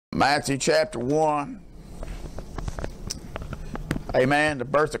Matthew chapter 1. Amen. The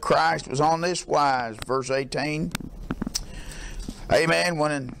birth of Christ was on this wise. Verse 18. Amen.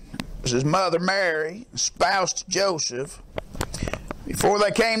 When his mother Mary espoused Joseph, before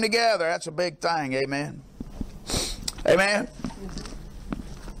they came together, that's a big thing. Amen. Amen.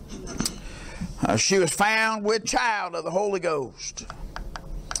 She was found with child of the Holy Ghost.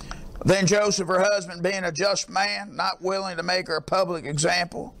 Then Joseph, her husband, being a just man, not willing to make her a public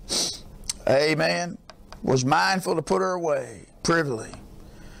example, amen, was mindful to put her away privily.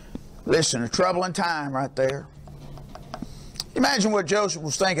 Listen, a troubling time right there. Imagine what Joseph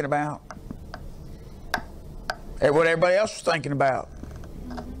was thinking about. And what everybody else was thinking about.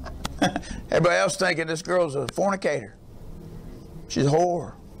 Everybody else thinking this girl's a fornicator. She's a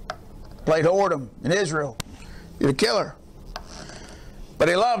whore. Played whoredom in Israel. You're a killer. But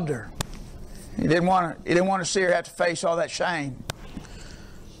he loved her. He didn't want to see her have to face all that shame.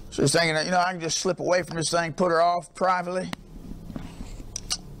 So he's thinking, I can just slip away from this thing, put her off privately.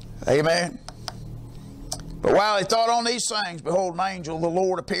 Amen. But while he thought on these things, behold, an angel of the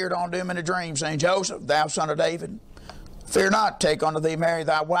Lord appeared unto him in a dream, saying, Joseph, thou son of David, fear not, take unto thee Mary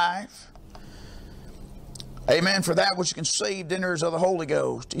thy wife. Amen. For that which conceived in her is of the Holy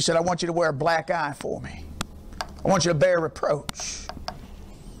Ghost. He said, I want you to wear a black eye for me. I want you to bear reproach.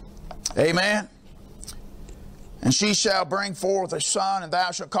 Amen. And she shall bring forth a son, and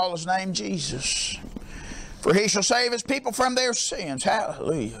thou shalt call his name Jesus. For he shall save his people from their sins.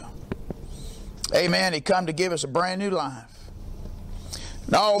 Hallelujah. Amen. He come to give us a brand new life.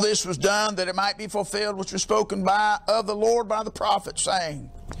 And all this was done that it might be fulfilled, which was spoken of the Lord by the prophet,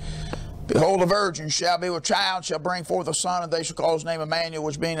 saying, Behold, a virgin shall be with child, shall bring forth a son, and they shall call his name Emmanuel,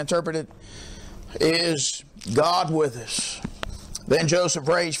 which being interpreted is God with us. Then Joseph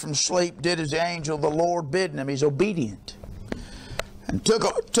raised from sleep, did as the angel of the Lord bidden him. He's obedient. And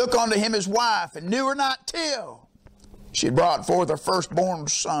took unto him his wife, and knew her not till she had brought forth her firstborn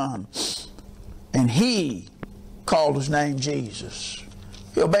son. And he called his name Jesus.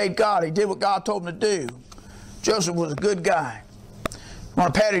 He obeyed God. He did what God told him to do. Joseph was a good guy. You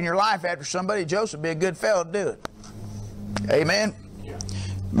want a pat in your life after somebody, Joseph would be a good fellow to do it. Amen.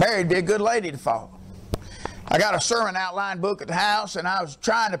 Mary'd be a good lady to follow. I got a sermon outline book at the house, and I was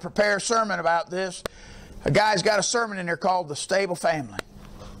trying to prepare a sermon about this. A guy's got a sermon in there called The Stable Family.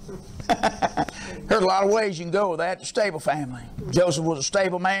 There's a lot of ways you can go with that, the stable family. Joseph was a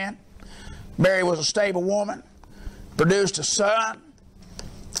stable man. Mary was a stable woman. Produced a son.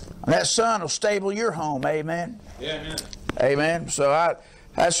 And that son will stable your home. Amen. Yeah, amen. Amen. So I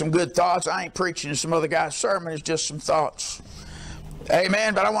had some good thoughts. I ain't preaching some other guy's sermon. It's just some thoughts.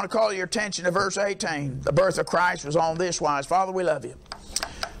 Amen. But I want to call your attention to verse 18. The birth of Christ was on this wise. Father, we love you.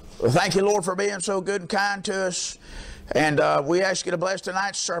 Well, thank you, Lord, for being so good and kind to us. And we ask you to bless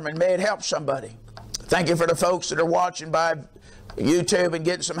tonight's sermon. May it help somebody. Thank you for the folks that are watching by YouTube and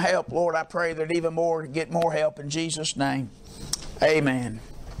getting some help. Lord, I pray that even more get more help in Jesus' name. Amen.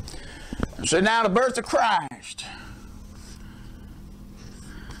 So now the birth of Christ.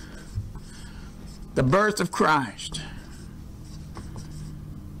 The birth of Christ.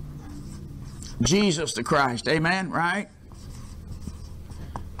 Jesus the Christ. Amen, right?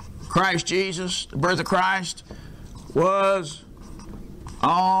 Christ Jesus, the birth of Christ was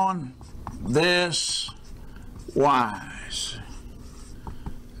on this wise.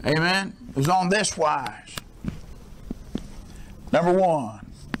 Amen. It was on this wise. Number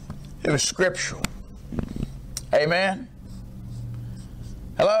one, it was scriptural. Amen.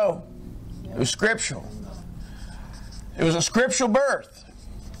 Hello. It was scriptural. It was a scriptural birth.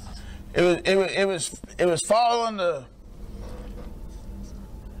 It was following the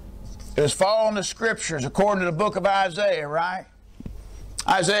scriptures according to the book of Isaiah, right?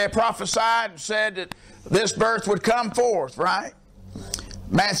 Isaiah prophesied and said that this birth would come forth, right?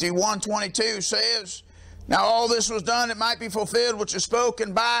 Matthew 1:22 says, now all this was done, it might be fulfilled, which is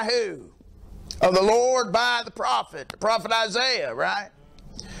spoken by who? Of the Lord by the prophet Isaiah, right?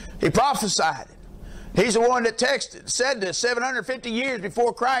 He prophesied it. He's the one that said this 750 years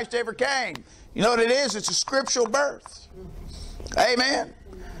before Christ ever came. You know what it is? It's a scriptural birth. Amen.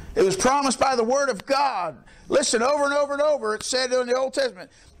 It was promised by the Word of God. Listen, over and over and over, it said in the Old Testament,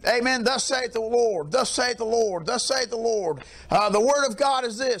 amen, thus saith the Lord, thus saith the Lord, thus saith the Lord. The Word of God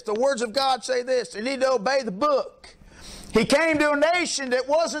is this. The words of God say this. You need to obey the book. He came to a nation that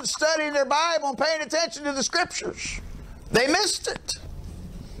wasn't studying their Bible and paying attention to the Scriptures. They missed it.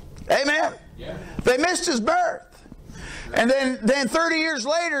 Amen. Yeah. They missed His birth. And then 30 years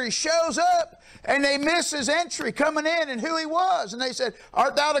later, he shows up, and they miss his entry coming in and who he was. And they said,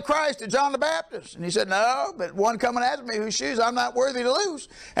 art thou the Christ of John the Baptist? And he said, no, but one coming after me whose shoes I'm not worthy to loose.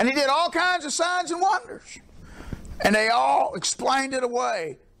 And he did all kinds of signs and wonders. And they all explained it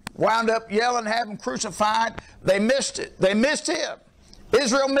away. Wound up yelling, have him crucified. They missed it. They missed him.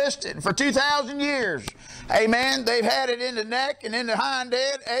 Israel missed it. And for 2,000 years, amen, they've had it in the neck and in the hind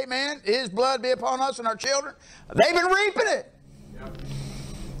end. Amen. His blood be upon us and our children. They've been reaping it. Yep.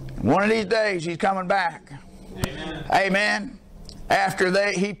 One of these days, he's coming back. Amen. Amen.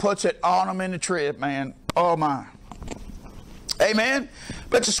 After he puts it on them in the trib, man. Oh, my. Amen.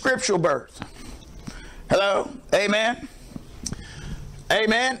 But it's a scriptural birth. Hello? Amen.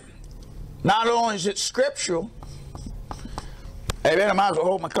 Amen. Not only is it scriptural, amen, I might as well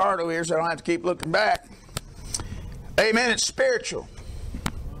hold my card over here so I don't have to keep looking back. Amen, it's spiritual.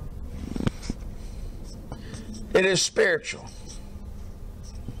 It is spiritual.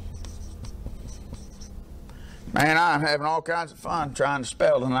 Man, I'm having all kinds of fun trying to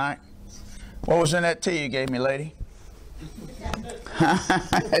spell tonight. What was in that tea you gave me, lady?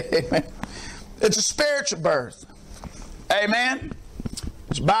 Amen. It's a spiritual birth. Amen.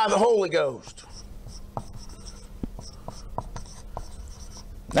 It's by the Holy Ghost.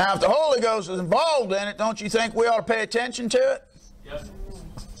 Now, if the Holy Ghost is involved in it, don't you think we ought to pay attention to it? Yes.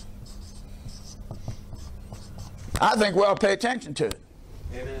 I think we ought to pay attention to it.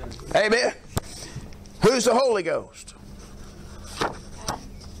 Amen. Amen. Who's the Holy Ghost?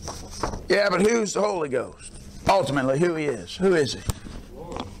 Yeah, but who's the Holy Ghost? Ultimately, who he is. Who is he?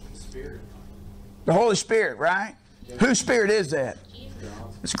 Lord, Spirit. The Holy Spirit, right? Yes. Whose Spirit is that?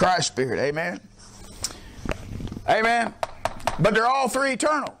 It's Christ's Spirit. Amen. Amen. But they're all three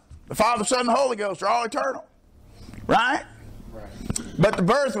eternal. The Father, Son, and the Holy Ghost are all eternal. Right? Right. But the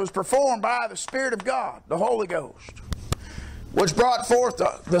birth was performed by the Spirit of God, the Holy Ghost, which brought forth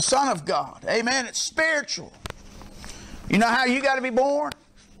the Son of God. Amen. It's spiritual. You know how you got to be born?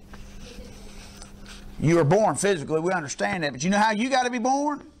 You were born physically. We understand that. But you know how you got to be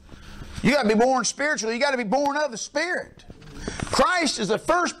born? You got to be born spiritually. You got to be born of the Spirit. Christ is the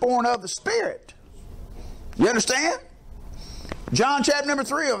firstborn of the Spirit. You understand? John chapter number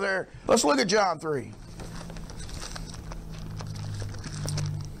 3 over there. Let's look at John 3.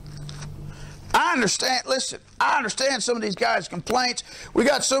 I understand, listen, I understand some of these guys' complaints. We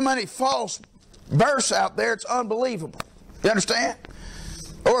got so many false births out there, it's unbelievable. You understand?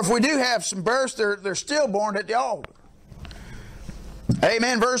 Or if we do have some births, they're stillborn at the altar.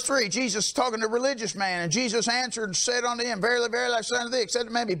 Amen. Verse 3, Jesus is talking to a religious man, and Jesus answered and said unto him, Verily, verily, I say unto thee, except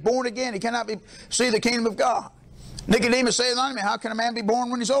a man be born again, he cannot see the kingdom of God. Nicodemus saith unto me, How can a man be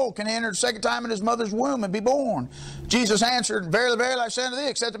born when he's old? Can he enter the second time in his mother's womb and be born? Jesus answered, Verily, verily, I say unto thee,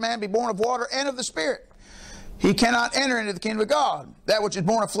 except a man be born of water and of the Spirit, he cannot enter into the kingdom of God. That which is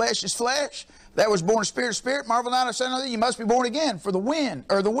born of flesh is flesh. That which is born of spirit is spirit. Marvel not, I say unto thee, you must be born again. For the wind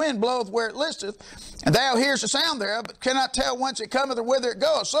bloweth where it listeth, and thou hearest the sound thereof, but cannot tell whence it cometh or whither it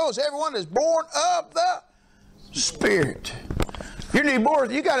goeth. So is everyone that is born of the Spirit. Your new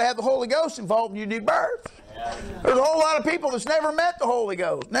birth, you got to have the Holy Ghost involved in your new birth. There's a whole lot of people that's never met the Holy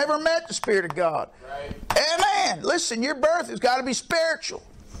Ghost, never met the Spirit of God. Right. Amen. Listen, your birth has got to be spiritual.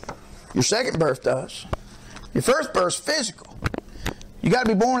 Your second birth does. Your first birth's physical. You got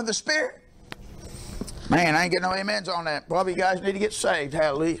to be born of the Spirit. Man, I ain't getting no amens on that. Probably you guys need to get saved.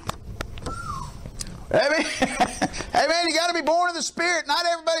 Hallelujah. Amen. Amen. You got to be born of the Spirit. Not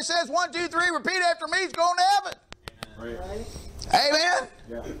everybody says 1, 2, 3, repeat after me, he's going to heaven. Right. Amen.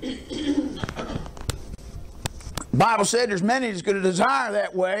 Yeah. Bible said there's many that's going to desire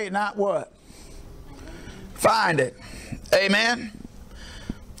that way, not what? Find it. Amen.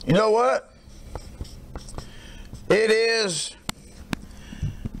 You know what? It is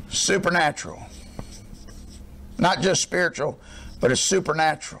supernatural. Not just spiritual, but it's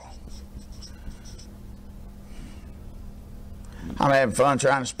supernatural. I'm having fun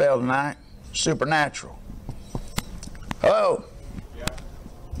trying to spell tonight. Supernatural. Hello? Yeah.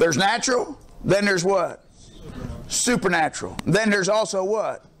 There's natural, then there's what? Supernatural. Then there's also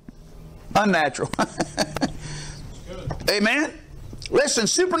what? Unnatural. Amen? Listen,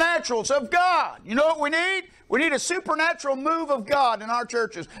 supernatural is of God. You know what we need? We need a supernatural move of God in our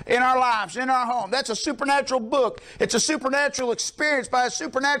churches, in our lives, in our home. That's a supernatural book. It's a supernatural experience by a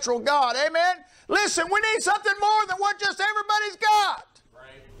supernatural God. Amen? Listen, we need something more than what just everybody's got.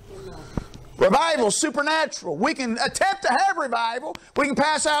 Right. Revival is supernatural. We can attempt to have revival. We can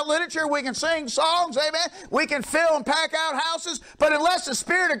pass out literature. We can sing songs. Amen. We can fill and pack out houses. But unless the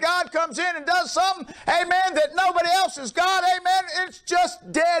Spirit of God comes in and does something, amen, that nobody else has got, amen, it's just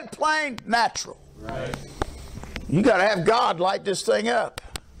dead plain natural. Right. You got to have God light this thing up.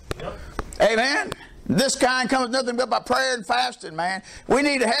 Yep. Amen. This kind comes nothing but by prayer and fasting, man. We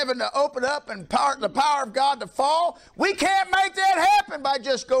need heaven to open up and the power of God to fall. We can't make that happen by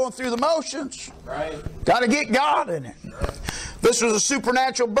just going through the motions. Right. Got to get God in it. Right. This was a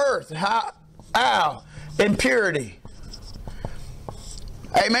supernatural birth. How? Impurity.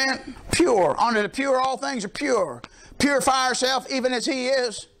 Amen. Pure. Unto the pure all things are pure. Purify yourself even as He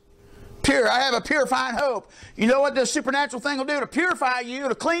is pure. I have a purifying hope. You know what this supernatural thing will do to purify you,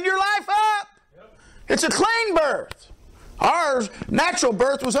 to clean your life up? Yep. It's a clean birth. Ours, natural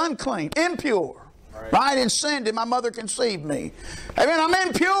birth, was unclean, impure. Right? In sin did my mother conceive me. Amen. I'm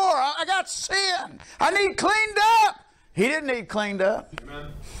impure. I got sin. I need cleaned up. He didn't need cleaned up.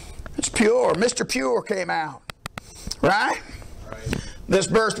 Amen. It's pure. Mr. Pure came out. Right? Right. This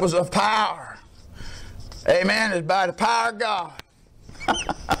birth was of power. Amen. It's by the power of God.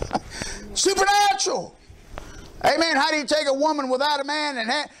 Supernatural. Amen. How do you take a woman without a man?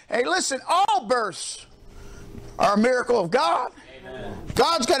 Hey, listen, all births are a miracle of God. Amen.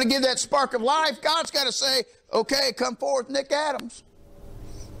 God's got to give that spark of life. God's got to say, okay, come forth, Nick Adams.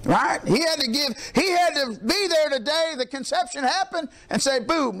 Right? He had to be there the day the conception happened and say,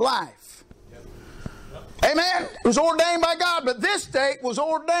 boom, life. Amen. It was ordained by God, but this date was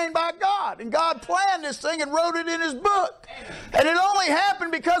ordained by God. And God planned this thing and wrote it in His book. And it only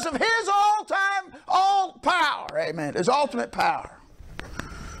happened because of His all power. Amen. His ultimate power.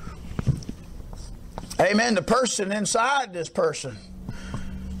 Amen. The person inside this person.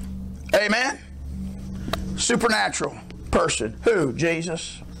 Amen. Supernatural person. Who?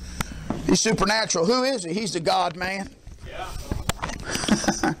 Jesus. He's supernatural. Who is He? He's the God-man.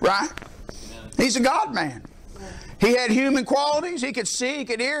 Yeah. Right? He's a God-man. He had human qualities. He could see, he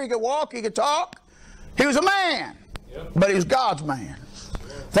could hear, he could walk, he could talk. He was a man, but he was God's man.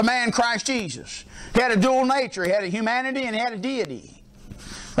 The man Christ Jesus. He had a dual nature. He had a humanity and he had a deity.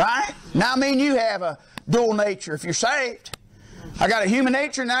 Right? Now, I mean, you have a dual nature if you're saved. I got a human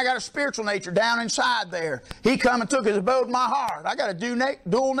nature and I got a spiritual nature down inside there. He come and took His abode in my heart. I got a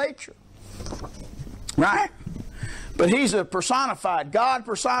dual nature. Right? But He's a personified, God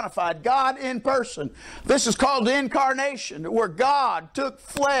in person. This is called the incarnation, where God took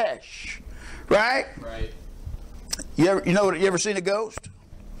flesh. Right? Right. You ever seen a ghost?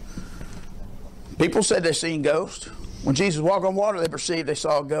 People said they seen ghosts. When Jesus walked on water, they perceived they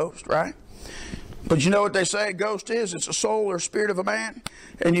saw a ghost, right? But you know what they say a ghost is? It's a soul or spirit of a man.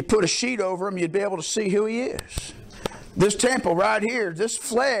 And you put a sheet over him, you'd be able to see who he is. This temple right here, this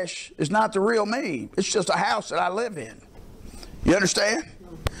flesh is not the real me. It's just a house that I live in. You understand?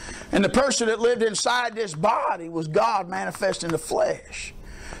 And the person that lived inside this body was God manifest in the flesh.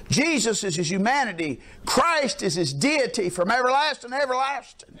 Jesus is His humanity. Christ is His deity from everlasting to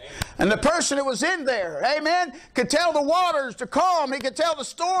everlasting. And the person that was in there, amen, could tell the waters to calm. He could tell the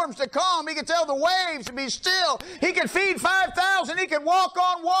storms to calm. He could tell the waves to be still. He could feed 5,000. He could walk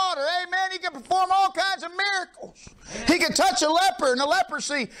on water. Amen. He could perform all kinds of miracles. He could touch a leper and the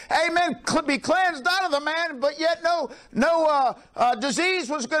leprosy, amen, be cleansed out of the man, but yet no disease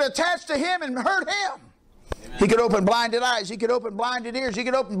was going to attach to him and hurt him. Amen. He could open blinded eyes. He could open blinded ears. He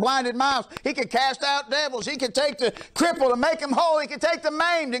could open blinded mouths. He could cast out devils. He could take the crippled and make them whole. He could take the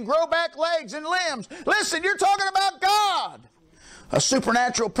maimed and grow back legs and limbs. Listen, you're talking about God. A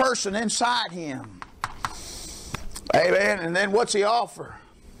supernatural person inside Him. Amen. And then what's He offer?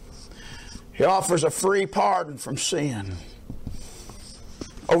 He offers a free pardon from sin.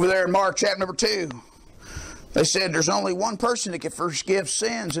 Over there in Mark chapter number 2, they said there's only one person that can forgive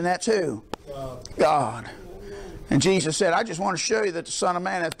sins, and that's who? God. And Jesus said, I just want to show you that the Son of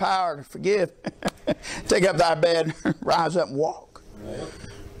Man has power to forgive. Take up thy bed, rise up and walk. Right.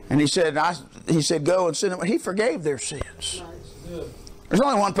 And he said, go and sin. He forgave their sins. There's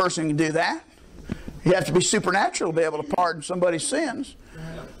only one person who can do that. You have to be supernatural to be able to pardon somebody's sins.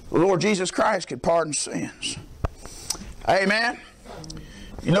 The Lord Jesus Christ could pardon sins. Amen.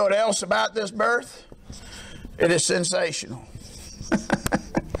 You know what else about this birth? It is sensational.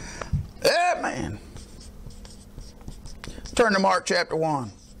 Amen. Turn to Mark chapter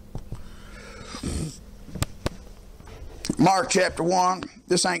 1. Mark chapter 1.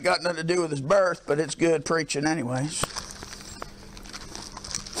 This ain't got nothing to do with His birth, but it's good preaching anyways.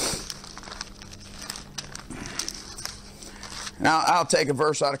 Now, I'll take a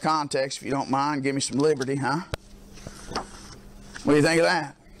verse out of context if you don't mind. Give me some liberty, huh? What do you think of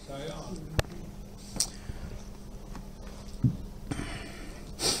that?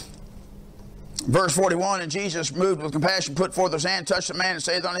 Verse 41, and Jesus, moved with compassion, put forth His hand, touched the man, and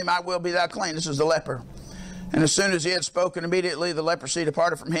saith unto him, I will be thou clean. This is the leper. And as soon as he had spoken, immediately the leprosy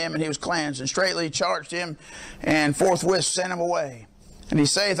departed from him, and he was cleansed. And straightly he charged him, and forthwith sent him away. And he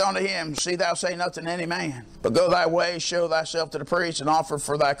saith unto him, See thou say nothing to any man, but go thy way, show thyself to the priest, and offer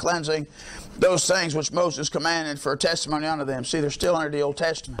for thy cleansing those things which Moses commanded for a testimony unto them. See, they're still under the Old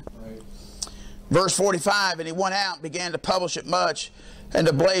Testament. Right. Verse 45, and he went out and began to publish it much, and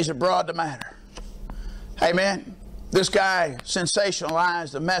to blaze abroad the matter. Amen. This guy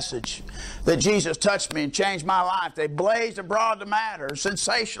sensationalized the message that Jesus touched me and changed my life. They blazed abroad the matter.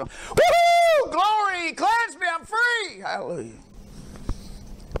 Sensational. Woo! Glory! Cleanse me! I'm free! Hallelujah.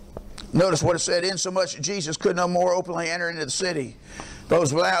 Notice what it said, insomuch that Jesus could no more openly enter into the city,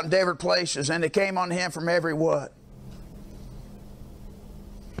 those without endeavored places, and they came unto him from every what?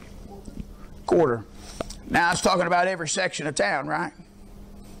 Quarter. Now it's talking about every section of town, right?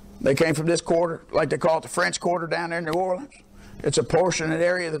 They came from this quarter, like they call it the French Quarter down there in New Orleans. It's a portion of the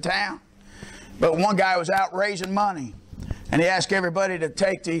area of the town. But one guy was out raising money, and he asked everybody to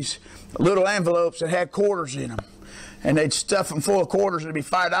take these little envelopes that had quarters in them. And they'd stuff them full of quarters, and it'd be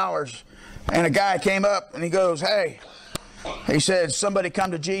 $5. And a guy came up, and he goes, hey, he said, somebody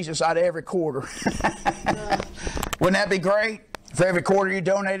come to Jesus out of every quarter. Wouldn't that be great? For every quarter you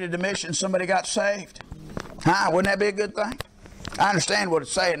donated to mission, somebody got saved. Huh? Wouldn't that be a good thing? I understand what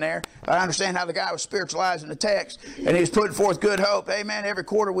it's saying there. I understand how the guy was spiritualizing the text, and he was putting forth good hope. Amen. Every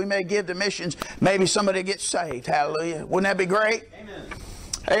quarter we may give to missions, maybe somebody gets saved. Hallelujah. Wouldn't that be great? Amen.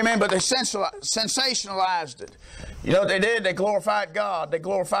 Amen. But they sensationalized it. You know what they did? They glorified God. They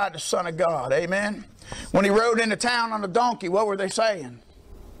glorified the Son of God. Amen. When he rode into town on a donkey, what were they saying?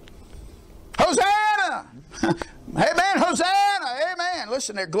 Hosanna! Amen. Hosanna! Amen.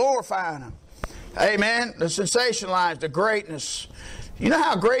 Listen, they're glorifying him. Amen. They sensationalized the greatness. You know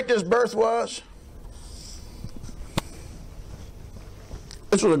how great this birth was?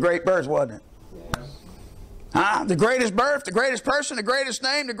 This was a great birth, wasn't it? Yes. Huh? The greatest birth, the greatest person, the greatest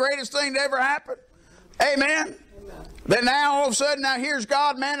name, the greatest thing that ever happened. Amen. Then now all of a sudden, now here's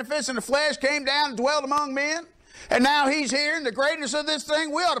God manifest in the flesh, came down and dwelt among men. And now he's here, and the greatness of this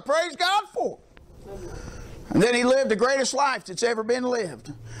thing we ought to praise God for. And then he lived the greatest life that's ever been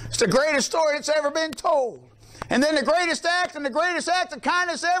lived. It's the greatest story that's ever been told. And then the greatest act and the greatest act of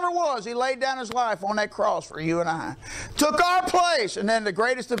kindness ever was, he laid down his life on that cross for you and I. Took our place. And then the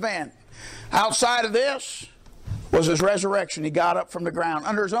greatest event outside of this was his resurrection. He got up from the ground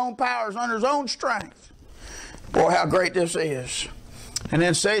under his own powers, under his own strength. Boy, how great this is. And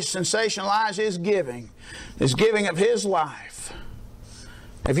then sensationalize his giving of his life.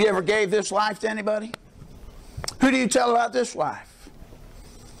 Have you ever gave this life to anybody? Who do you tell about this life?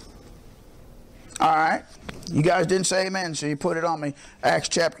 All right. You guys didn't say amen, so you put it on me. Acts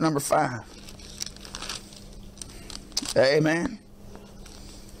chapter number 5. Amen.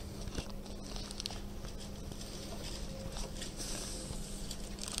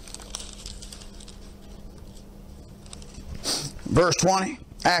 Verse 20,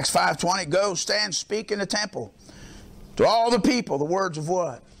 Acts 5:20, go, stand, speak in the temple to all the people the words of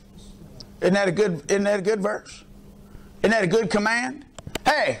what? Isn't that a good verse? Isn't that a good command?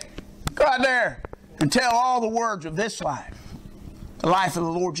 Hey, go out there and tell all the words of this life, the life of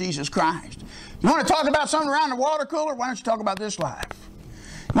the Lord Jesus Christ. You want to talk about something around the water cooler? Why don't you talk about this life?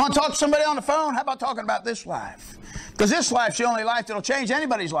 You want to talk to somebody on the phone? How about talking about this life? Because this life's the only life that'll change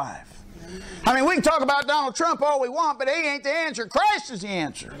anybody's life. I mean, we can talk about Donald Trump all we want, but he ain't the answer. Christ is the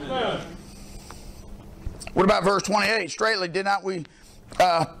answer. Amen. What about verse 28? Straightly did not we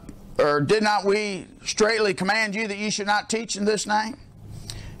straightly command you that ye should not teach in this name?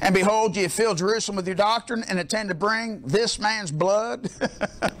 And behold, ye have filled Jerusalem with your doctrine, and intend to bring this man's blood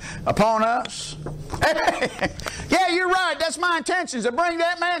upon us. Yeah, you're right. That's my intentions, to bring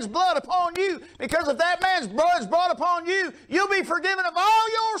that man's blood upon you. Because if that man's blood is brought upon you, you'll be forgiven of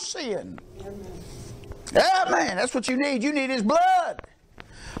all your sin. Amen. That's what you need. You need his blood.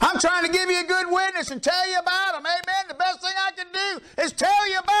 I'm trying to give you a good witness and tell you about him. Amen. The best thing I can do is tell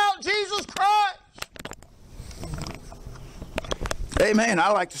you about Jesus Christ. Amen. I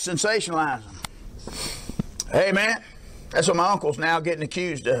like to sensationalize them. Amen. That's what my uncle's now getting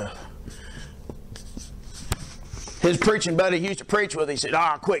accused of. His preaching buddy used to preach with. He said,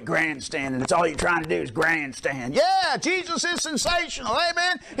 quit grandstanding. That's all you're trying to do is grandstand. Yeah, Jesus is sensational.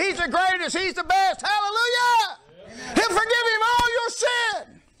 Amen. He's the greatest. He's the best. Hallelujah. Amen. He'll forgive him all your sin.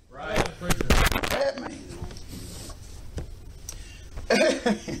 Right.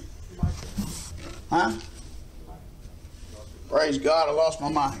 Amen. Huh? Praise God, I lost my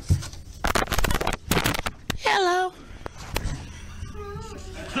mind. Hello.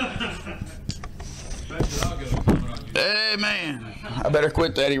 Amen. I better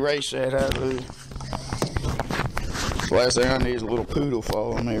quit that, erase that. Hallelujah. Last thing I need is a little poodle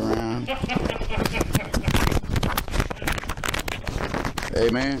following me around.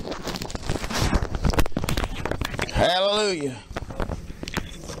 Amen. Hallelujah.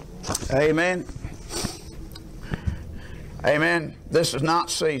 Amen. Amen. This is not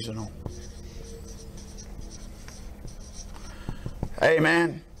seasonal.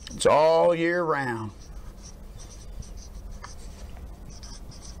 Amen. It's all year round.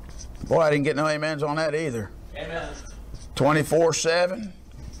 Boy, I didn't get no amens on that either. Amen. 24/7,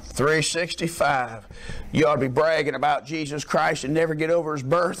 365. You ought to be bragging about Jesus Christ and never get over His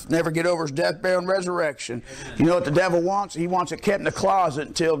birth, never get over His death, burial, and resurrection. Amen. You know what the devil wants? He wants it kept in the closet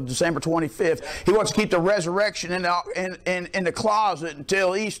until December 25th. He wants to keep the resurrection in the closet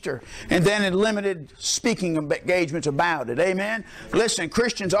until Easter, and then in limited speaking engagements about it. Amen? Listen,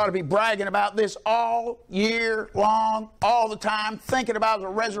 Christians ought to be bragging about this all year long, all the time, thinking about the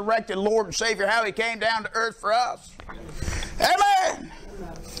resurrected Lord and Savior, how He came down to earth for us. Amen.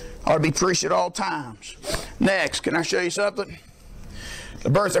 Ought to be preached at all times. Next, can I show you something? The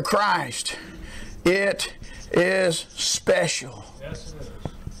birth of Christ. It is special. Yes, it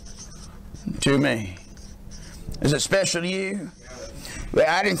is. To me. Is it special to you? Well,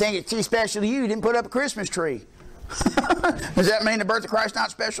 I didn't think it's too special to you. You didn't put up a Christmas tree. Does that mean the birth of Christ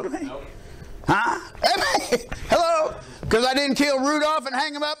not special to me? Nope. Huh? Amen. Hello? Because I didn't kill Rudolph and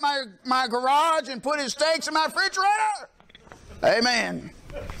hang him up my garage and put his steaks in my refrigerator? Amen.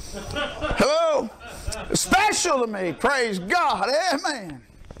 Hello? Special to me. Praise God. Amen.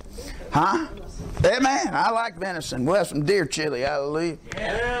 Huh? Amen. I like venison. We'll have some deer chili. Hallelujah.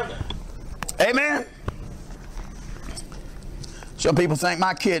 Amen. Amen. Some people think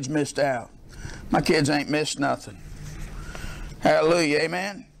my kids missed out. My kids ain't missed nothing. Hallelujah.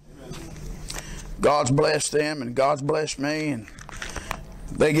 Amen. God's blessed them and God's blessed me, and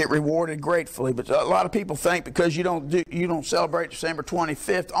they get rewarded gratefully. But a lot of people think because you don't celebrate December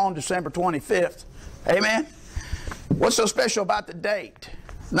 25th on December 25th. Amen. What's so special about the date?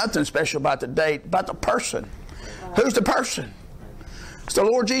 Nothing special about the date, about the person. Who's the person? It's the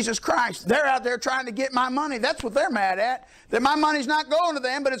Lord Jesus Christ. They're out there trying to get my money. That's what they're mad at. That my money's not going to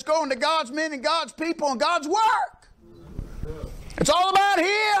them, but it's going to God's men and God's people and God's work. It's all about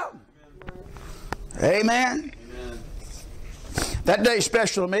Him. Amen. Amen. That day's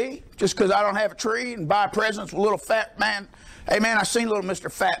special to me, just because I don't have a tree and buy presents with a little fat man. Amen. I seen little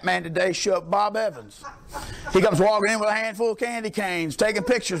Mr. Fat Man today show up Bob Evans. He comes walking in with a handful of candy canes, taking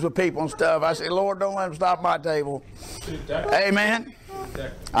pictures with people and stuff. I say, Lord, don't let him stop my table. Amen.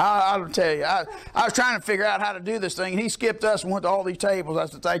 I'll tell you, I was trying to figure out how to do this thing, and he skipped us and went to all these tables. I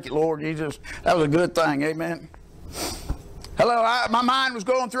said, thank you, Lord. That was a good thing. Amen. Hello, my mind was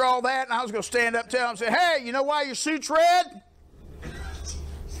going through all that, and I was going to stand up and tell him, say, hey, you know why your suit's red?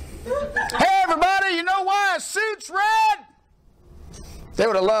 Hey, everybody, you know why a suit's red? They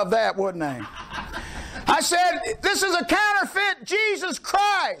would have loved that, wouldn't they? I said, this is a counterfeit Jesus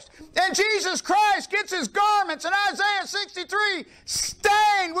Christ. And Jesus Christ gets His garments in Isaiah 63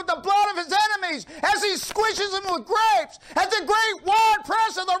 stained with the blood of His enemies as He squishes them with grapes at the great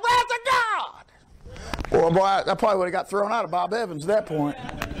winepress of the wrath of God. Well, boy, I probably would have got thrown out of Bob Evans at that point.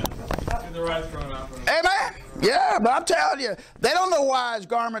 Amen. Yeah, but I'm telling you, they don't know why His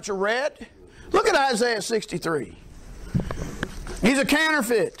garments are red. Look at Isaiah 63. He's a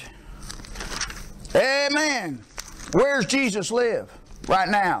counterfeit. Amen. Where's Jesus live right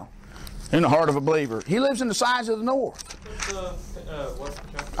now? In the heart of a believer. He lives in the sides of the north.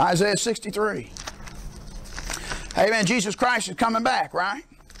 Isaiah 63. Amen. Jesus Christ is coming back, right?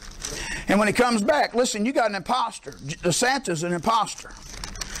 And when He comes back, listen, you got an imposter. The Santa's an imposter.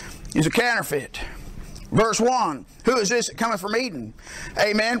 He's a counterfeit. Verse 1. Who is this that cometh from Eden?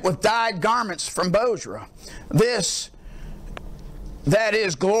 Amen. With dyed garments from Bozrah. This that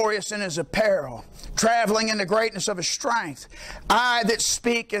is glorious in His apparel, traveling in the greatness of His strength. I that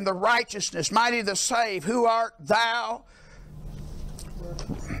speak in the righteousness, mighty to save. Who art thou?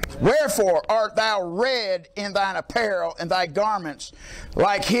 Wherefore art thou red in thine apparel and thy garments,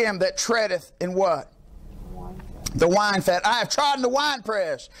 like him that treadeth in what? The wine fat. I have trodden the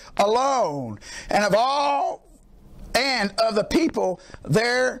winepress alone, and of the people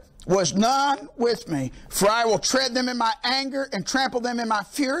there was none with me. For I will tread them in my anger and trample them in my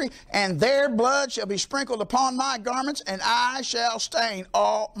fury, and their blood shall be sprinkled upon my garments, and I shall stain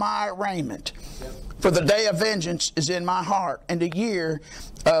all my raiment. For the day of vengeance is in my heart, and the year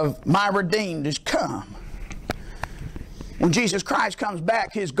of my redeemed is come. When Jesus Christ comes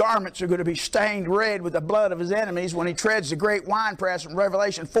back, His garments are going to be stained red with the blood of His enemies when He treads the great winepress in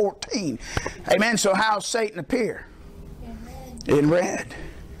Revelation 14. Amen. So how does Satan appear? In red.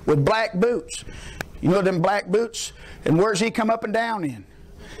 With black boots. You know them black boots? And where's he come up and down in?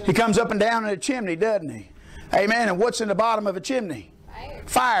 He comes up and down in a chimney, doesn't he? Amen. And what's in the bottom of a chimney?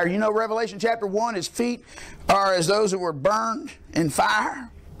 Fire. You know Revelation chapter 1, his feet are as those that were burned in fire,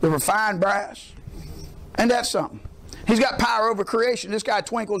 the refined brass. And that's something. He's got power over creation. This guy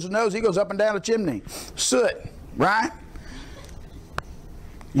twinkles his nose. He goes up and down a chimney. Soot. Right?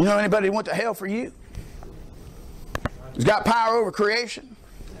 You know anybody who went to hell for you? He's got power over creation.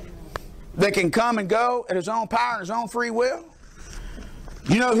 That can come and go at his own power and his own free will.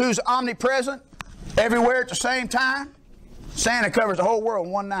 You know who's omnipresent everywhere at the same time? Santa covers the whole world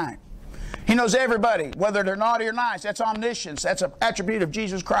in one night. He knows everybody, whether they're naughty or nice. That's omniscience. That's an attribute of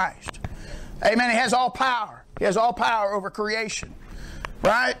Jesus Christ. Amen. He has all power. He has all power over creation.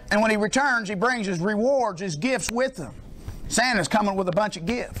 Right? And when he returns, he brings his rewards, his gifts with him. Santa's coming with a bunch of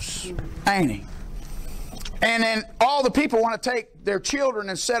gifts, ain't he? And then all the people want to take their children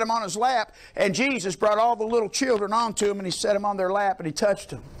and set them on his lap. And Jesus brought all the little children onto him and he set them on their lap and he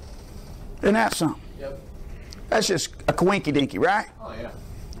touched them. Isn't that something? Yep. That's just a coinky-dinky, right? Oh, yeah.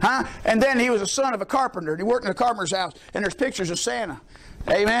 Huh? And then he was a son of a carpenter. He worked in a carpenter's house. And there's pictures of Santa.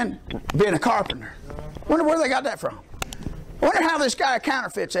 Amen? Being a carpenter. Wonder where they got that from. Wonder how this guy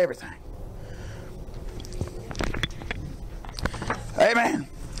counterfeits everything. Amen.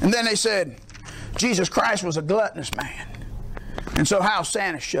 And then they said, Jesus Christ was a gluttonous man. And so how'll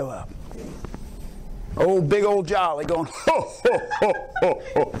Santa show up? Old big old jolly going, ho, ho, ho, ho,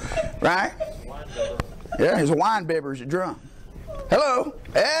 ho. Right? Yeah, he's a wine bibber, he's a drunk. Hello?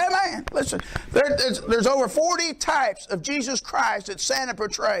 Amen. Listen, there's over 40 types of Jesus Christ that Santa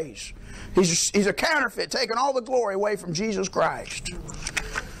portrays. He's a counterfeit, taking all the glory away from Jesus Christ.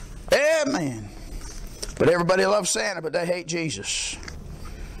 Amen. But everybody loves Santa, but they hate Jesus.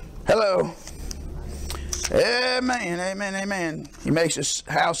 Hello? Amen, amen, amen. He makes his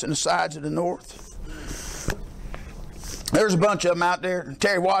house in the sides of the north. There's a bunch of them out there.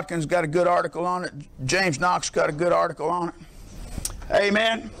 Terry Watkins got a good article on it. James Knox got a good article on it.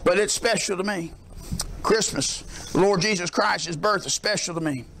 Amen. But it's special to me. Christmas, the Lord Jesus Christ, his birth is special to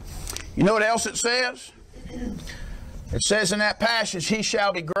me. You know what else it says? It says in that passage, he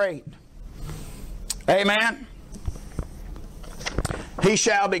shall be great. Amen. He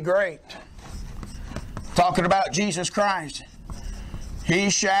shall be great. Talking about Jesus Christ. He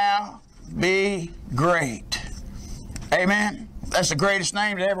shall be great. Amen. That's the greatest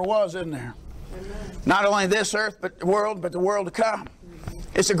name that ever was, isn't there? Amen. Not only this earth, but the world to come.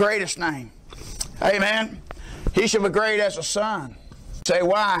 It's the greatest name. Amen. He shall be great as a son. Say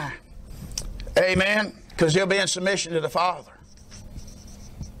why? Amen. Because he'll be in submission to the Father.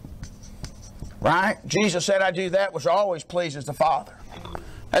 Right? Jesus said, I do that which always pleases the Father.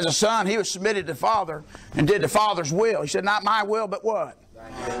 As a son, he was submitted to the Father and did the Father's will. He said, not my will, but what?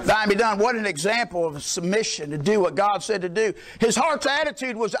 Thine be done. What an example of submission to do what God said to do. His heart's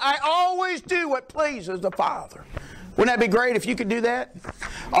attitude was, I always do what pleases the Father. Wouldn't that be great if you could do that?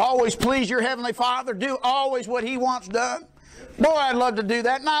 Always please your Heavenly Father. Do always what He wants done. Boy, I'd love to do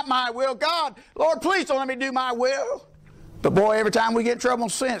that. Not my will. God, Lord, please don't let me do my will. But boy, every time we get in trouble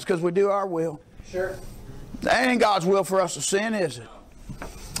and sin, it's because we do our will. Sure. That ain't God's will for us to sin, is it?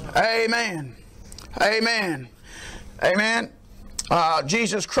 Amen. Amen. Amen.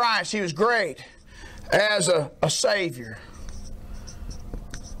 Jesus Christ, he was great as a Savior.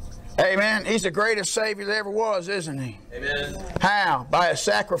 Amen. He's the greatest Savior there ever was, isn't he? Amen. How? By a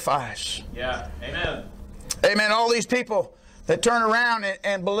sacrifice. Yeah. Amen. Amen. All these people that turn around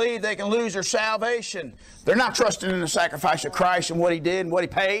and believe they can lose their salvation, they're not trusting in the sacrifice of Christ and what he did and what he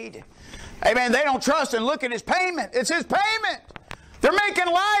paid. Amen. They don't trust and look at his payment. It's his payment. They're making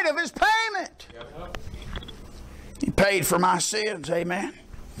light of his payment. Yep. He paid for my sins. Amen.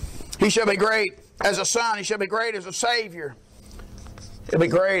 He shall be great as a son. He shall be great as a Savior. He'll be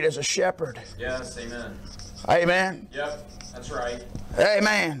great as a shepherd. Yes. Amen. Amen. Yep. That's right.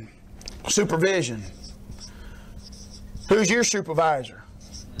 Amen. Supervision. Who's your supervisor?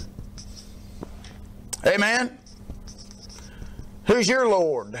 Amen. Who's your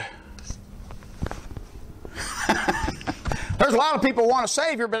Lord? There's a lot of people who want a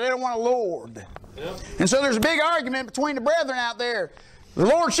Savior, but they don't want a Lord. Yep. And so there's a big argument between the brethren out there. The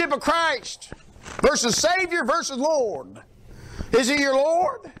Lordship of Christ versus Savior versus Lord. Is he your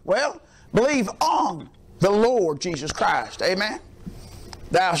Lord? Well, believe on the Lord Jesus Christ. Amen.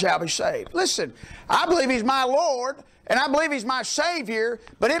 Thou shalt be saved. Listen, I believe he's my Lord, and I believe he's my Savior,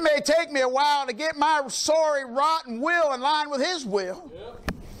 but it may take me a while to get my sorry, rotten will in line with his will.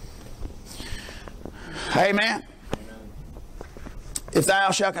 Yep. Amen. If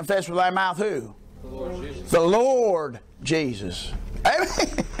thou shalt confess with thy mouth who? The Lord Jesus. The Lord Jesus.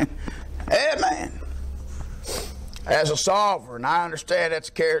 Amen. Amen. as a sovereign. I understand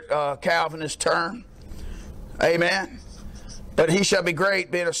that's a Calvinist term. Amen. But he shall be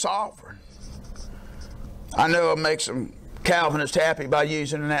great being a sovereign. I know it'll make some Calvinists happy by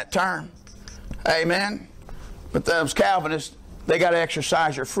using that term. Amen. But those Calvinists, they got to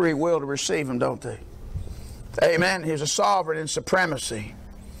exercise your free will to receive him, don't they? Amen. He's a sovereign in supremacy.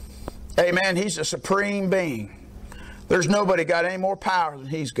 Amen. He's a supreme being. There's nobody got any more power than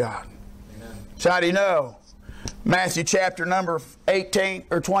he's got. Amen. So how do you know? Matthew chapter number 18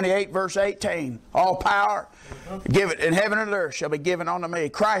 or 28 verse 18. All power give it in heaven and earth shall be given unto me.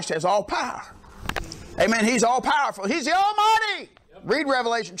 Christ has all power. Amen. He's all powerful. He's the Almighty. Yep. Read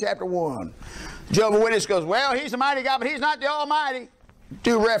Revelation chapter 1. Jehovah's Witness goes, well, he's the mighty God, but he's not the Almighty.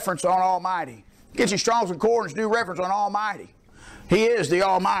 Do reference on Almighty. Get your Strong's Concordance, do reference on Almighty. He is the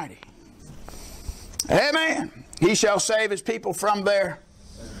Almighty. Amen. He shall save his people from their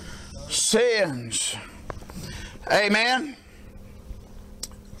sins. Amen.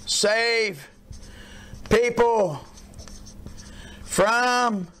 Save people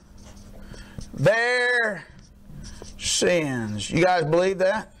from their sins. You guys believe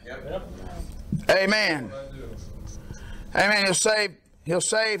that? Yep. Amen. Amen. He'll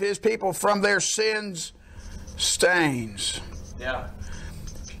save his people from their sins stains. Yeah.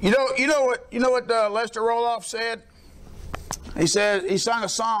 You know what Lester Roloff said? He said he sung a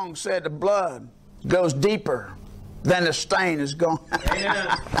song, said the blood goes deeper than the stain is gone.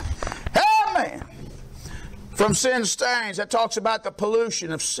 Amen. Amen. From sin stains, that talks about the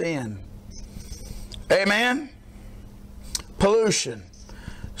pollution of sin. Amen. Pollution.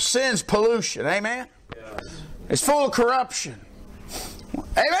 Sin's pollution. Amen. Yes. It's full of corruption.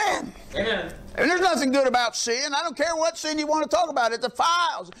 Amen. Amen. And there's nothing good about sin. I don't care what sin you want to talk about. It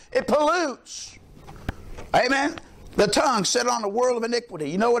defiles. It pollutes. Amen. The tongue set on the world of iniquity.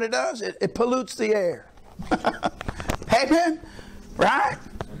 You know what it does? It pollutes the air. Amen. Right?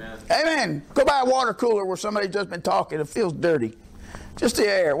 Amen. Amen. Go by a water cooler where somebody's just been talking. It feels dirty. Just the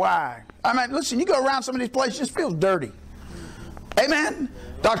air. Why? I mean, listen, you go around some of these places, it just feels dirty. Amen.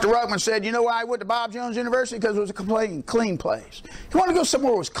 Dr. Ruckman said, you know why I went to Bob Jones University? Because it was a clean place. You want to go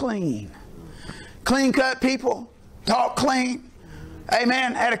somewhere that was clean. Clean-cut people, talk clean.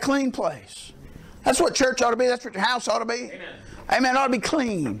 Amen. At a clean place. That's what church ought to be. That's what your house ought to be. Amen. Amen. It ought to be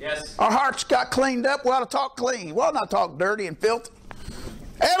clean. Yes. Our hearts got cleaned up. We ought to talk clean. We ought not talk dirty and filthy.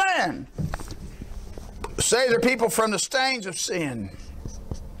 Amen. Save their people from the stains of sin.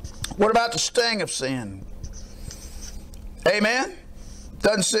 What about the sting of sin? Amen.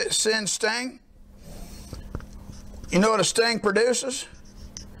 Doesn't sin sting? You know what a sting produces?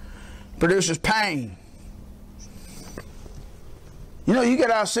 Produces pain. You know, you get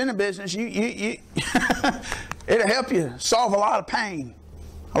out of sin business, it'll help you solve a lot of pain,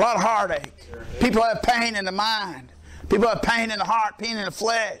 a lot of heartache. People have pain in the mind. People have pain in the heart, pain in the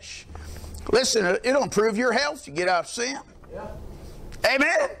flesh. Listen, it'll improve your health. You get out of sin. Yeah.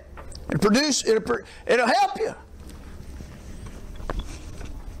 Amen. It'll help you.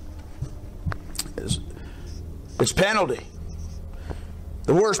 It's penalty.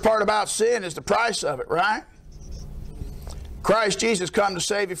 The worst part about sin is the price of it, right? Christ Jesus come to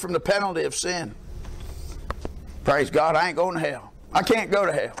save you from the penalty of sin. Praise God, I ain't going to hell. I can't go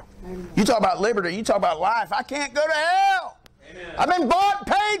to hell. Amen. You talk about liberty, you talk about life. I can't go to hell. Amen. I've been bought and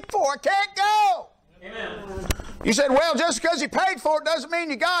paid for. I can't go. Amen. You said, well, just because you paid for it doesn't mean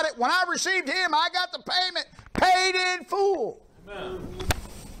you got it. When I received him, I got the payment paid in full. Amen.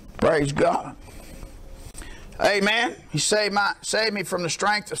 Praise God. Amen. He saved me from the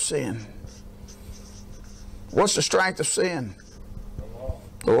strength of sin. What's the strength of sin?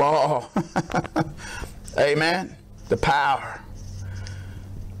 The law. Amen. The power.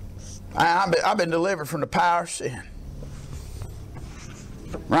 I've been delivered from the power of sin.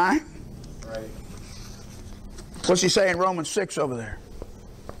 Right? Right. What's he say in Romans 6 over there?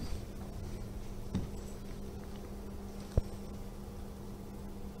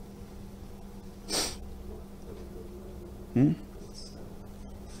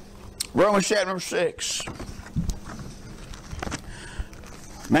 Romans chapter number 6.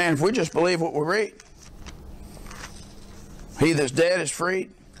 Man, if we just believe what we read, he that's dead is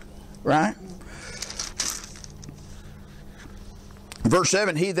freed, right? Verse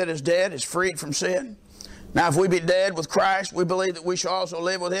 7, he that is dead is freed from sin. Now, if we be dead with Christ, we believe that we shall also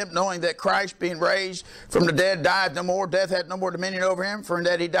live with him, knowing that Christ, being raised from the dead, died no more. Death had no more dominion over him. For in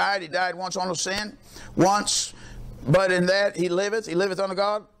that he died once on sin, once. But in that he liveth unto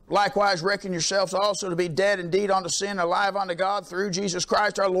God. Likewise reckon yourselves also to be dead indeed unto sin, alive unto God through Jesus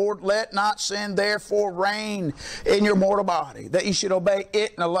Christ our Lord. Let not sin therefore reign in your mortal body, that ye should obey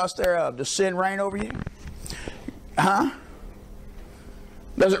it in the lust thereof. Does sin reign over you?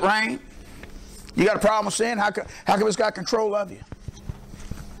 Does it rain? You got a problem with sin? How come it's got control of you?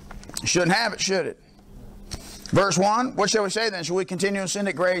 You shouldn't have it, should it? Verse 1, what shall we say then? Shall we continue in sin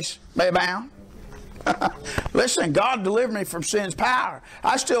that grace may abound? Listen, God delivered me from sin's power.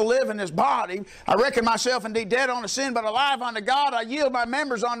 I still live in this body. I reckon myself indeed dead unto sin, but alive unto God. I yield my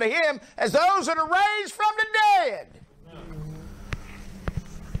members unto Him as those that are raised from the dead.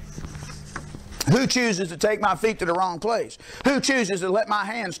 Who chooses to take my feet to the wrong place? Who chooses to let my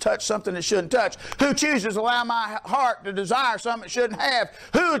hands touch something that shouldn't touch? Who chooses to allow my heart to desire something it shouldn't have?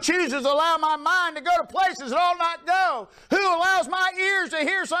 Who chooses to allow my mind to go to places it ought not go? Who allows my ears to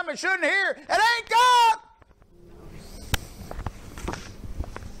hear something it shouldn't hear? It ain't God!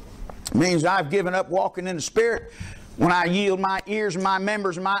 It means I've given up walking in the Spirit when I yield my ears and my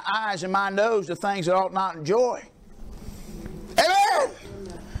members and my eyes and my nose to things that I ought not enjoy. Amen!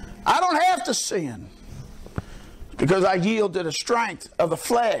 I don't have to sin because I yield to the strength of the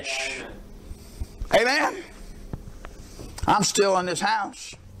flesh. Amen? I'm still in this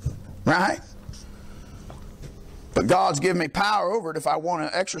house, right? But God's given me power over it if I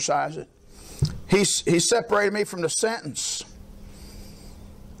want to exercise it. He separated me from the sentence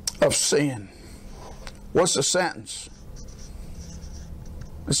of sin. What's the sentence?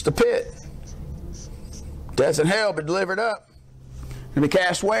 It's the pit. Death and hell be delivered up. And be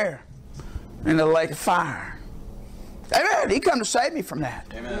cast where? Into the lake of fire. Amen. He come to save me from that.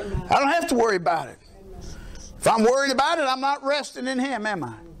 Amen. I don't have to worry about it. If I'm worried about it, I'm not resting in Him, am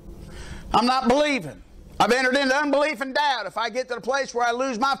I? I'm not believing. I've entered into unbelief and doubt if I get to the place where I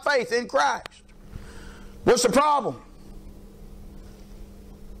lose my faith in Christ. What's the problem?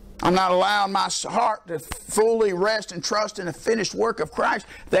 I'm not allowing my heart to fully rest and trust in the finished work of Christ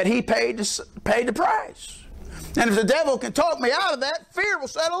that He paid the price. And if the devil can talk me out of that, fear will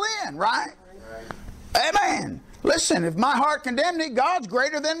settle in, right? Amen. Listen, if my heart condemned me, God's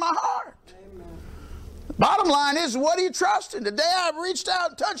greater than my heart. Amen. Bottom line is, what are you trusting? The day I reached out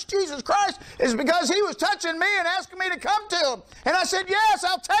and touched Jesus Christ is because He was touching me and asking me to come to Him. And I said, yes,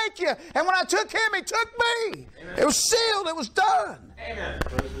 I'll take you. And when I took Him, He took me. Amen. It was sealed. It was done. Amen.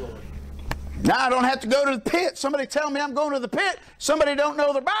 Now I don't have to go to the pit. Somebody tell me I'm going to the pit. Somebody don't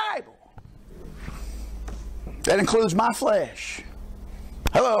know the Bible. That includes my flesh.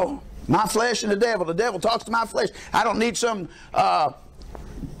 Hello. My flesh and the devil. The devil talks to my flesh. I don't need some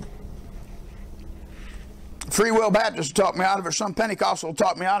Free Will Baptist to talk me out of it, or some Pentecostal to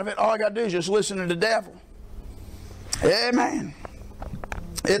talk me out of it. All I got to do is just listen to the devil. Amen.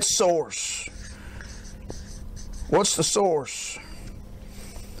 It's source. What's the source?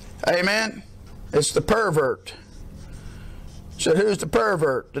 Amen. It's the pervert. So who's the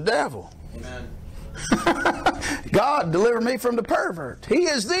pervert? The devil. Amen. God delivered me from the pervert. He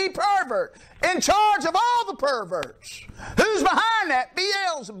is the pervert, in charge of all the perverts. Who's behind that?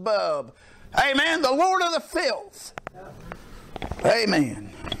 Beelzebub. Amen. The Lord of the filth.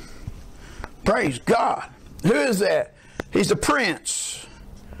 Amen. Praise God. Who is that? He's the prince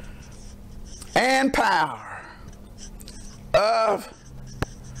and power of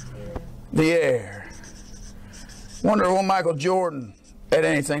the air. Wonder if Michael Jordan had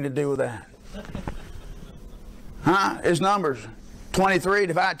anything to do with that. Huh? His numbers, 23,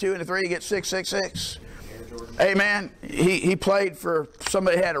 divide 2 into 3, you get 666. Amen. He played for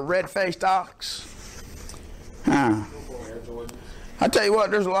somebody who had a red-faced ox. Huh. I tell you what,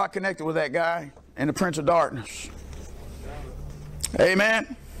 there's a lot connected with that guy and the Prince of Darkness.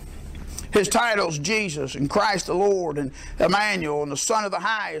 Amen. His titles, Jesus and Christ the Lord and Emmanuel and the Son of the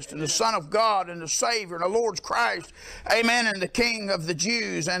Highest and the Son of God and the Savior and the Lord's Christ. Amen. And the King of the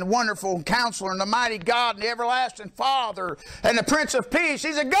Jews and Wonderful Counselor and the Mighty God and the Everlasting Father and the Prince of Peace.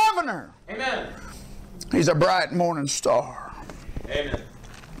 He's a governor. Amen. He's a bright morning star. Amen.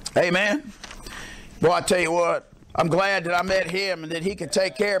 Amen. Boy, I tell you what, I'm glad that I met Him and that He can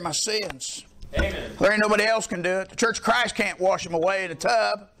take care of my sins. Amen. There ain't nobody else can do it. The Church of Christ can't wash them away in a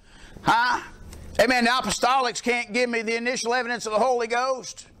tub. Huh? Amen. The apostolics can't give me the initial evidence of the Holy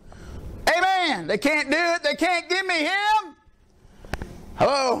Ghost. Amen. They can't do it. They can't give me Him.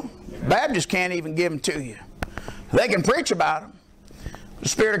 Hello? Baptists can't even give Him to you. They can preach about Him. The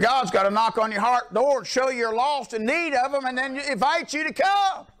Spirit of God's got to knock on your heart door and show you're lost in need of Him and then invite you to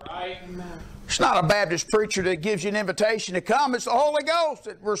come. Right. It's not a Baptist preacher that gives you an invitation to come. It's the Holy Ghost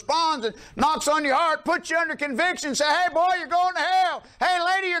that responds and knocks on your heart, puts you under conviction, say, hey boy, you're going to hell. Hey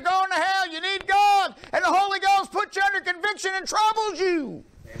lady, you're going to hell. You need God. And the Holy Ghost puts you under conviction and troubles you.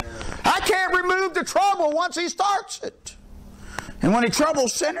 Amen. I can't remove the trouble once He starts it. And when He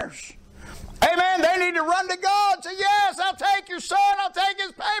troubles sinners, amen, they need to run to God and say, yes, I'll take your son, I'll take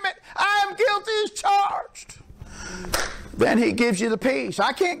his payment. I am guilty as charged. then He gives you the peace.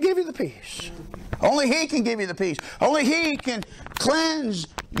 I can't give you the peace. Only He can give you the peace. Only He can cleanse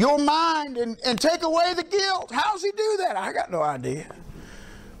your mind and take away the guilt. How does He do that? I got no idea.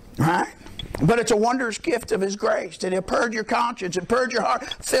 Right? But it's a wondrous gift of His grace that He'll purge your conscience and purge your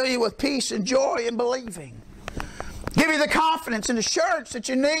heart, fill you with peace and joy in believing. Give you the confidence and assurance that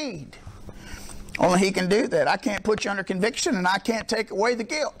you need. Only He can do that. I can't put you under conviction, and I can't take away the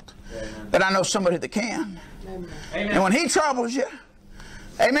guilt. Amen. But I know somebody that can. Amen. And when He troubles you,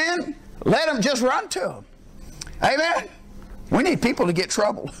 amen, let Him just run to Him. Amen. We need people to get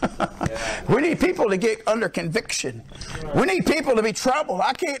troubled. We need people to get under conviction. We need people to be troubled.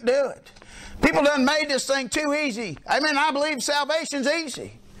 I can't do it. People done made this thing too easy. Amen. I believe salvation's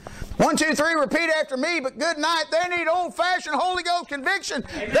easy. 1, 2, 3, repeat after me, but good night. They need old-fashioned Holy Ghost conviction.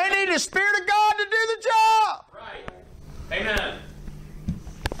 Amen. They need the Spirit of God to do the job. Right. Amen.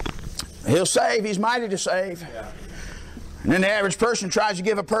 He'll save. He's mighty to save. Yeah. And then the average person tries to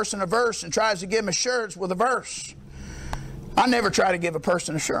give a person a verse and tries to give them assurance with a verse. I never try to give a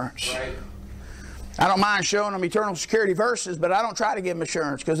person assurance. Right. I don't mind showing them eternal security verses, but I don't try to give them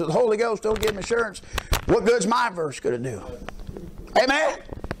assurance, because if the Holy Ghost don't give them assurance, what good's my verse going to do? Amen?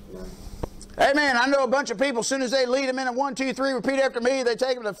 Amen. I know a bunch of people, as soon as they lead them in a 1, 2, 3, repeat after me, they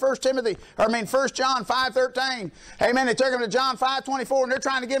take them to 1 John 5:13. Amen. They take them to John 5:24, and they're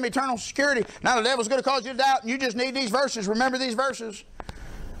trying to give them eternal security. Now the devil's going to cause you to doubt, and you just need these verses. Remember these verses.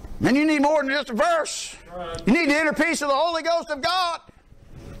 And you need more than just a verse. Right. You need the inner peace of the Holy Ghost of God.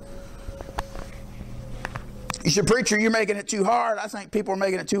 You said, preacher, you're making it too hard. I think people are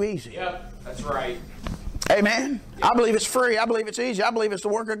making it too easy. Yep, that's right. Amen. I believe it's free. I believe it's easy. I believe it's the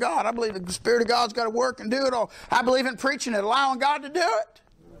work of God. I believe the Spirit of God's got to work and do it all. I believe in preaching it, allowing God to do it.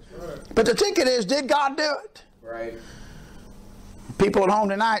 That's right. But the ticket is, did God do it? Right. People at home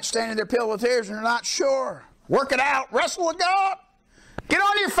tonight standing there filled with tears and they're not sure. Work it out. Wrestle with God. Get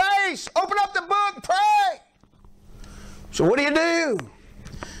on your face. Open up the book. Pray. So what do?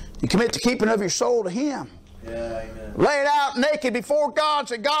 You commit the keeping of your soul to Him. Yeah, amen. Lay it out naked before God.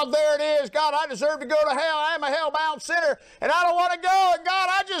 Say, God, there it is. God, I deserve to go to hell. I am a hell-bound sinner, and I don't want to go. And God,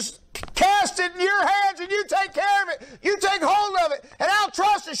 I just cast it in your hands, and you take care of it. You take hold of it, and I'll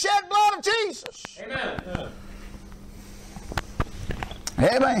trust the shed blood of Jesus. Amen.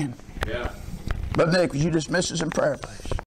 Amen. Yeah. Brother Nick, would you dismiss us in prayer, please?